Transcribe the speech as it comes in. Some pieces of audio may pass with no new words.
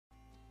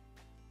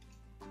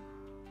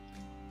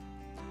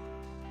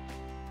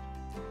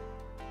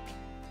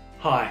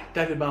Hi,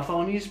 David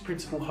Bartholomeusz,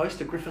 Principal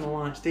Host at Griffin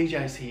Alliance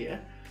DJs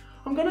here.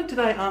 I'm going to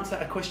today answer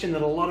a question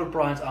that a lot of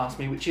brides ask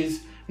me, which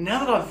is,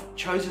 now that I've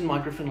chosen my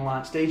Griffin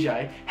Alliance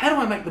DJ, how do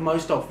I make the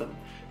most of them?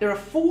 There are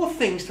 4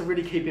 things to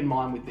really keep in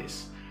mind with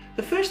this.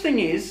 The first thing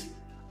is,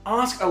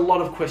 ask a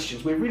lot of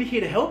questions. We're really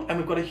here to help, and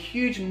we've got a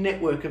huge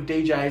network of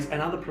DJs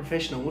and other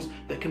professionals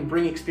that can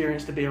bring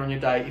experience to bear on your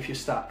day if you're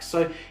stuck.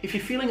 So if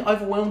you're feeling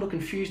overwhelmed or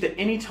confused at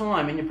any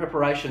time in your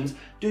preparations,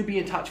 do be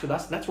in touch with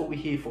us. That's what we're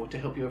here for, to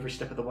help you every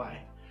step of the way.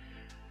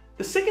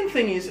 The second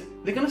thing is,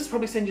 they're going to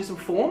probably send you some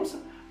forms.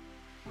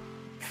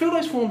 Fill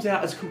those forms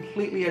out as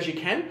completely as you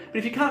can, but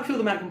if you can't fill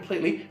them out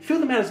completely,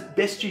 fill them out as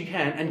best you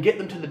can and get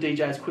them to the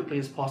DJ as quickly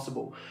as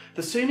possible.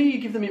 The sooner you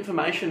give them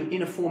information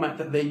in a format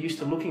that they're used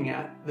to looking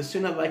at, the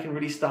sooner they can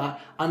really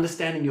start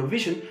understanding your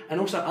vision and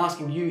also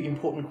asking you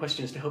important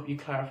questions to help you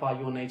clarify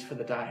your needs for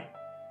the day.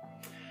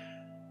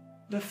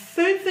 The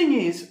third thing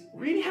is,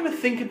 really have a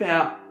think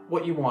about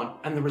what you want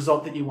and the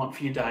result that you want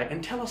for your day,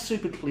 and tell us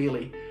super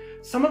clearly.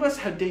 Some of us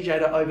have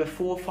DJ'd at over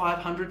 400 or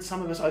 500,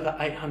 some of us over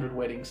 800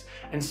 weddings.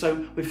 And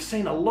so we've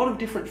seen a lot of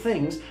different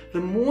things. The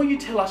more you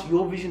tell us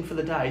your vision for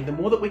the day, the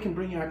more that we can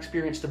bring our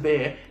experience to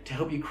bear to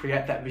help you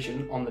create that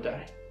vision on the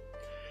day.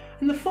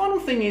 And the final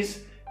thing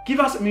is, give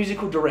us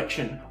musical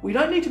direction. We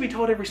don't need to be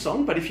told every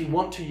song, but if you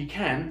want to, you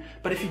can.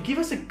 But if you give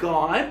us a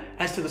guide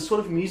as to the sort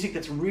of music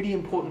that's really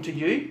important to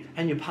you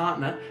and your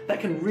partner,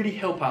 that can really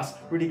help us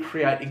really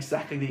create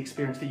exactly the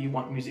experience that you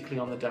want musically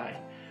on the day.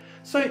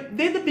 So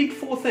they're the big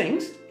 4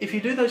 things. If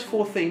you do those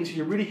 4 things,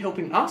 you're really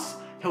helping us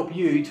help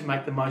you to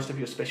make the most of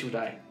your special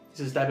day. This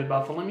is David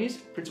Bartholomeusz,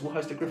 Principal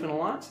Host at Griffin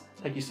Alliance.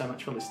 Thank you so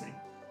much for listening.